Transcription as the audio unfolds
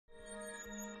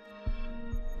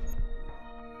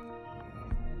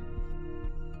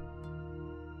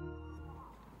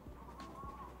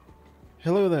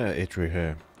Hello there, Itroo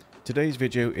here. Today's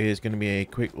video is going to be a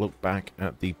quick look back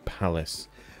at the Palace.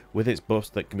 With its buffs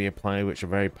that can be applied, which are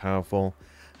very powerful,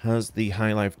 has the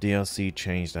Highlife DLC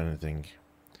changed anything?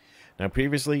 Now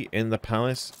previously in the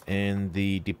Palace, in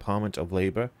the Department of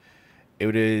Labour,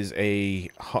 it is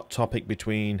a hot topic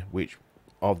between which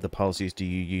of the policies do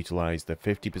you utilise, the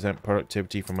 50%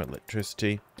 productivity from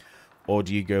electricity, or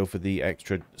do you go for the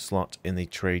extra slot in the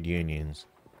trade unions?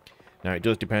 Now it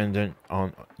does depend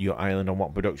on your island on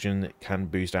what production. It can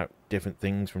boost out different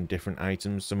things from different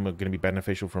items. Some are going to be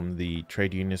beneficial from the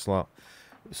trade union slot.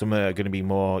 Some are going to be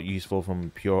more useful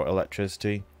from pure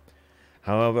electricity.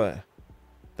 However,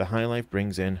 the Highlife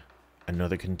brings in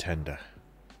another contender.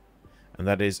 And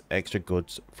that is extra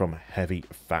goods from heavy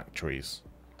factories.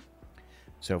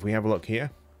 So if we have a look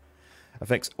here,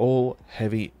 affects all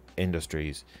heavy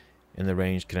industries in the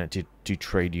range connected to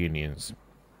trade unions.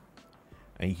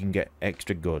 And you can get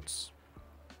extra goods.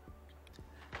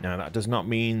 Now that does not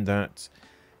mean that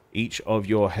each of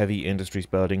your heavy industries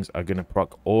buildings are going to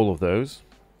proc all of those.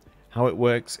 How it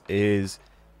works is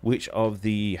which of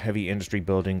the heavy industry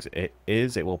buildings it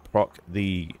is, it will proc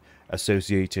the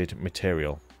associated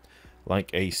material.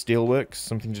 Like a steelworks,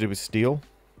 something to do with steel,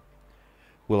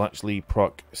 will actually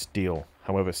proc steel.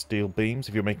 However, steel beams,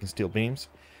 if you're making steel beams,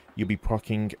 you'll be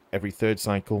procking every third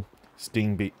cycle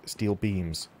steel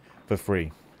beams for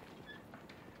free.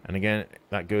 And again,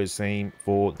 that goes same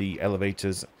for the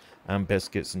elevators and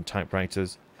biscuits and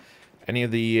typewriters. Any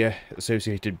of the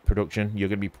associated production, you're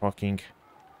going to be procking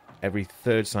every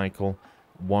third cycle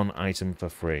one item for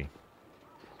free.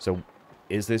 So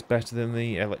is this better than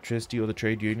the electricity or the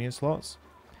trade union slots?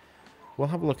 We'll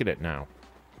have a look at it now.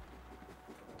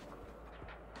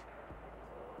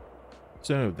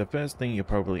 So the first thing you're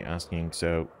probably asking,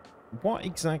 so what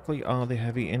exactly are the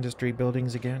heavy industry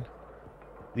buildings again?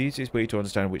 The easiest way to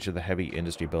understand which of the heavy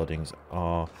industry buildings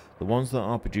are the ones that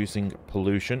are producing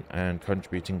pollution and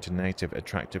contributing to negative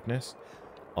attractiveness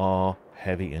are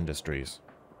heavy industries.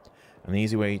 And the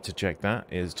easy way to check that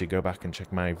is to go back and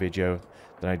check my video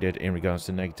that I did in regards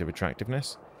to negative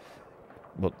attractiveness.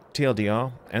 But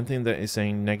TLDR, anything that is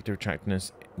saying negative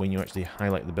attractiveness when you actually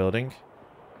highlight the building,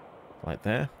 like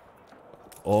there,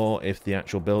 or if the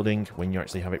actual building, when you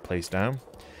actually have it placed down,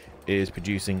 is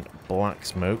producing black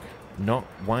smoke, not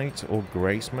white or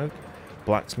grey smoke,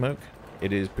 black smoke,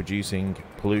 it is producing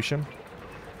pollution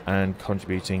and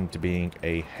contributing to being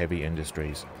a heavy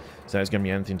industries. So it's going to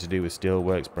be anything to do with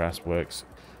steelworks, brassworks,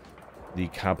 the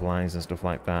cab lines and stuff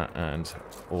like that, and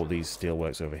all these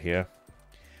steelworks over here.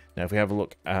 Now if we have a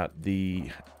look at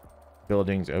the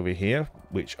buildings over here,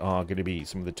 which are going to be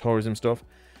some of the tourism stuff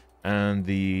and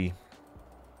the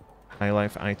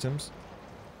Highlife items,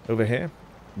 over here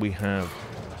we have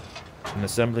an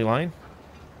assembly line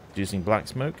producing black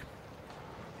smoke.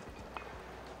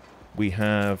 We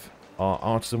have our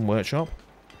artisan workshop,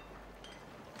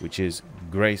 which is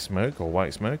grey smoke or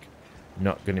white smoke,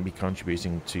 not going to be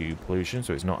contributing to pollution,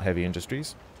 so it's not heavy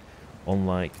industries,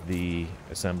 unlike the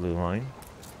assembly line,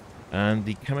 and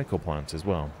the chemical plant as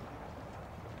well.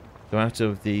 So out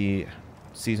of the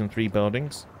season 3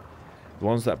 buildings, the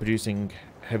ones that are producing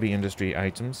heavy industry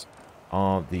items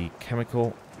are the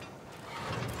chemical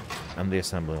and the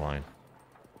assembly line.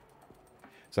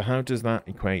 So how does that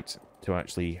equate to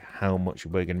actually how much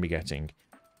we're going to be getting?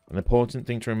 An important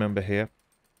thing to remember here,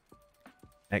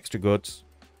 extra goods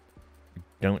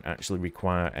don't actually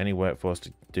require any workforce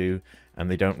to do,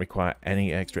 and they don't require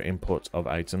any extra input of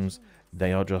items.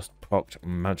 They are just procced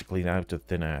magically out of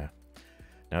thin air.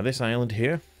 Now this island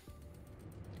here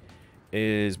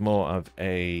is more of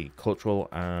a cultural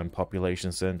and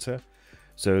population center.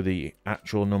 So the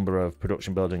actual number of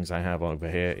production buildings I have over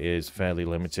here is fairly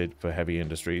limited for heavy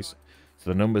industries.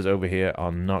 So the numbers over here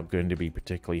are not going to be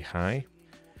particularly high.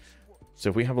 So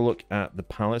if we have a look at the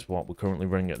Palace, what we're currently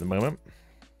running at the moment,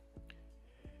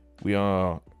 we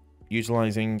are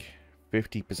utilizing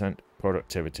 50%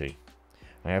 productivity.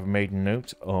 I have made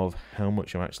note of how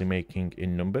much I'm actually making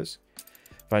in numbers.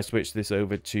 If I switch this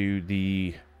over to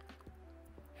the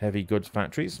heavy goods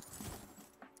factories,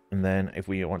 and then if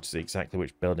we want to see exactly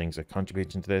which buildings are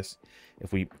contributing to this,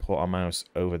 if we put our mouse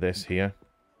over this here,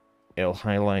 it'll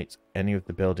highlight any of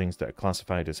the buildings that are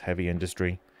classified as heavy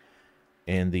industry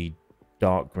in the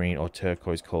dark green or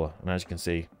turquoise color. And as you can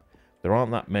see, there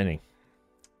aren't that many.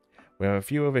 We have a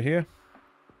few over here.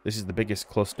 This is the biggest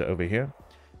cluster over here.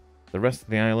 The rest of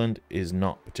the island is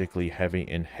not particularly heavy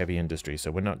in heavy industry,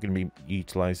 so we're not going to be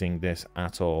utilizing this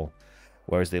at all.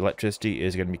 Whereas the electricity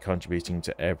is going to be contributing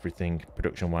to everything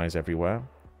production-wise everywhere.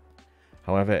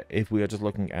 However, if we are just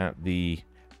looking at the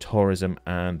tourism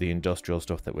and the industrial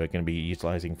stuff that we're going to be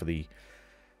utilizing for the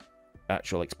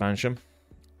actual expansion,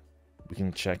 we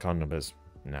can check our numbers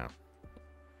now.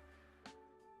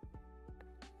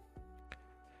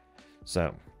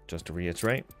 So, just to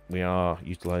reiterate, we are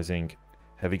utilizing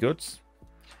heavy goods.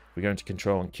 We're going to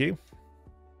control and Q.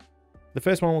 The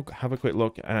first one we'll have a quick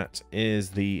look at is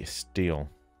the steel.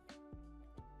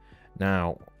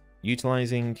 Now,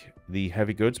 utilizing the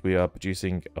heavy goods, we are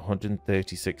producing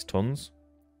 136 tons.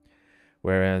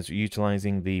 Whereas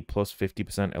utilizing the plus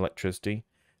 50% electricity,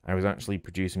 I was actually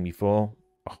producing before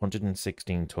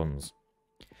 116 tons.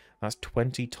 That's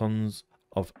 20 tons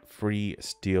of free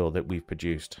steel that we've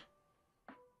produced.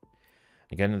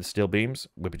 Again, in the steel beams,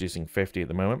 we're producing 50 at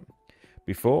the moment.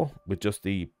 Before, with just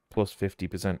the plus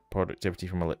 50% productivity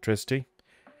from electricity,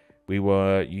 we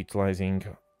were utilizing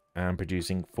and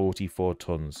producing 44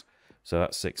 tons. So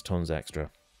that's 6 tons extra.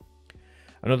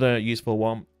 Another useful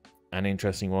one, an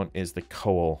interesting one, is the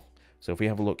coal. So if we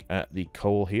have a look at the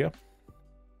coal here,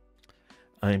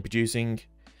 I'm producing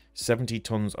 70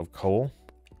 tons of coal,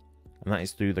 and that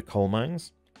is through the coal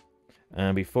mines.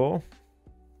 And before,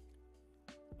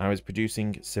 I was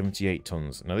producing 78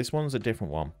 tons. Now this one's a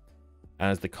different one,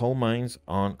 as the coal mines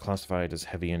aren't classified as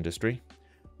heavy industry,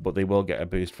 but they will get a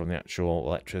boost from the actual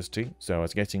electricity. So I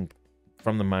was getting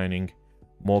from the mining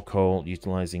more coal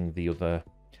utilizing the other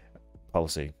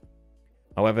policy.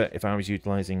 However, if I was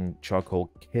utilizing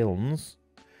charcoal kilns,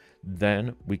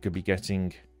 then we could be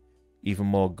getting even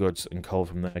more goods and coal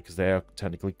from there, because they are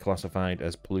technically classified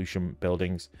as pollution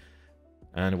buildings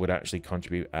and would actually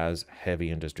contribute as heavy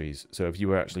industries. So if you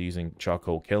were actually using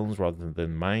charcoal kilns rather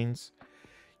than mines,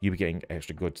 you'd be getting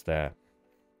extra goods there.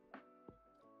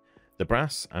 The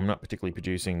brass, I'm not particularly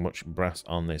producing much brass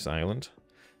on this island.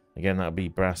 Again, that would be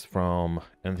brass from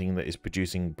anything that is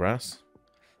producing brass.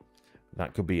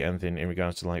 That could be anything in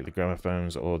regards to like the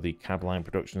gramophones or the cab line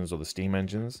productions or the steam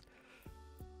engines.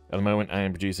 At the moment, I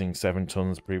am producing 7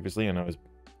 tons previously, and I was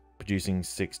producing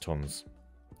 6 tons.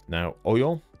 Now,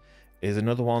 oil is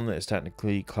another one that is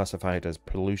technically classified as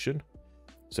pollution.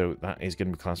 So that is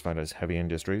going to be classified as heavy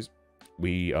industries.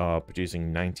 We are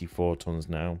producing 94 tons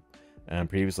now, and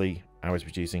previously I was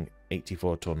producing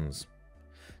 84 tons.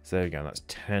 So there we go, that's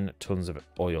 10 tons of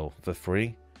oil for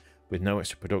free, with no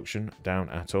extra production down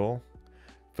at all,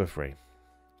 for free.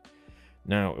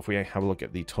 Now, if we have a look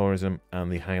at the tourism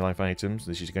and the Highlife items,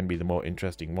 this is going to be the more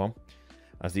interesting one,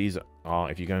 as these are,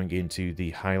 if you're going into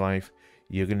the Highlife,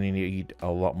 you're going to need a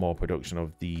lot more production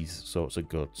of these sorts of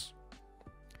goods.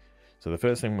 So the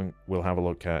first thing we'll have a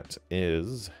look at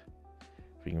is,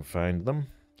 if we can find them,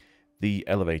 the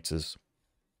elevators.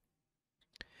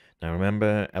 Now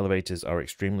remember, elevators are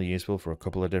extremely useful for a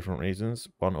couple of different reasons.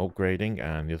 One, upgrading,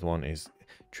 and the other one is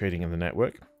trading in the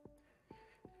network.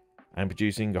 I'm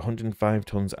producing 105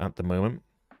 tons at the moment,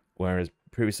 whereas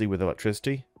previously with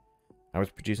electricity, I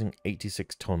was producing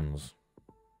 86 tons.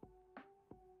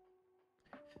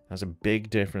 That's a big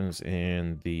difference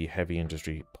in the heavy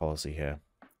industry policy here.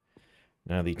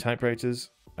 Now the typewriters,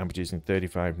 I'm producing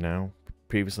 35 now.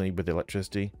 Previously with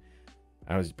electricity,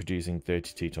 I was producing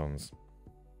 32 tons.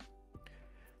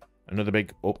 Another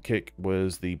big upkick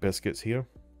was the biscuits here,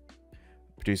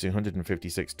 producing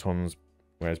 156 tons,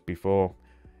 whereas before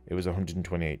it was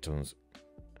 128 tons.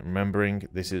 Remembering,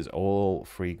 this is all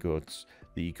free goods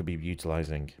that you could be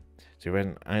utilizing. So if you had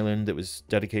an island that was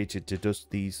dedicated to just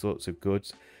these sorts of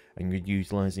goods, and you're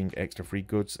utilizing extra free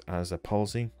goods as a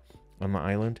policy on the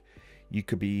island, you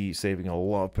could be saving a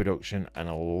lot of production and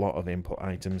a lot of input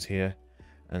items here,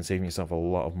 and saving yourself a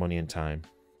lot of money and time.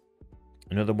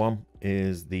 Another one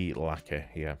is the lacquer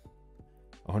here,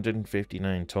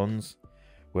 159 tons,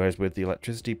 whereas with the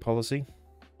electricity policy,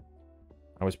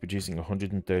 I was producing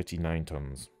 139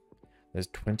 tons. There's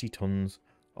 20 tons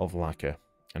of lacquer.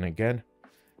 And again,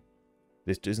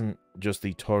 this isn't just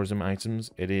the tourism items,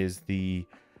 it isn't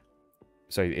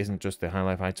just the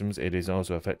Highlife items, it is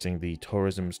also affecting the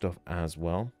tourism stuff as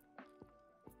well.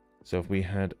 So if we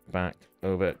head back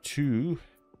over to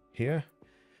here,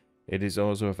 it is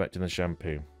also affecting the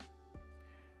shampoo.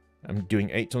 I'm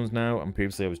doing 8 tons now, and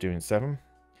previously I was doing 7.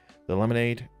 The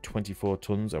lemonade, 24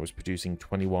 tons. I was producing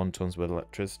 21 tons with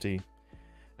electricity.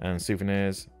 And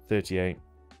souvenirs, 38.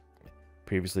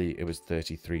 Previously, it was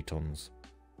 33 tons.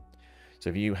 So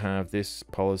if you have this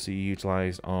policy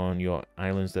utilized on your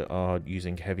islands that are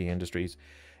using heavy industries,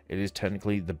 it is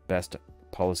technically the best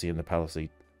policy in the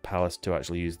palace to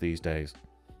actually use these days.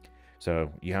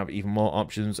 So you have even more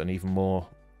options and even more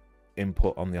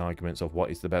input on the arguments of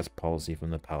what is the best policy from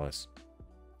the palace.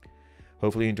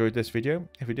 Hopefully you enjoyed this video.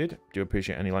 If you did, do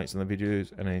appreciate any likes on the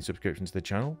videos and any subscription to the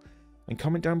channel. And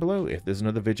comment down below if there's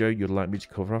another video you'd like me to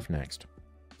cover off next.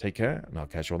 Take care, and I'll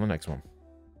catch you on the next one.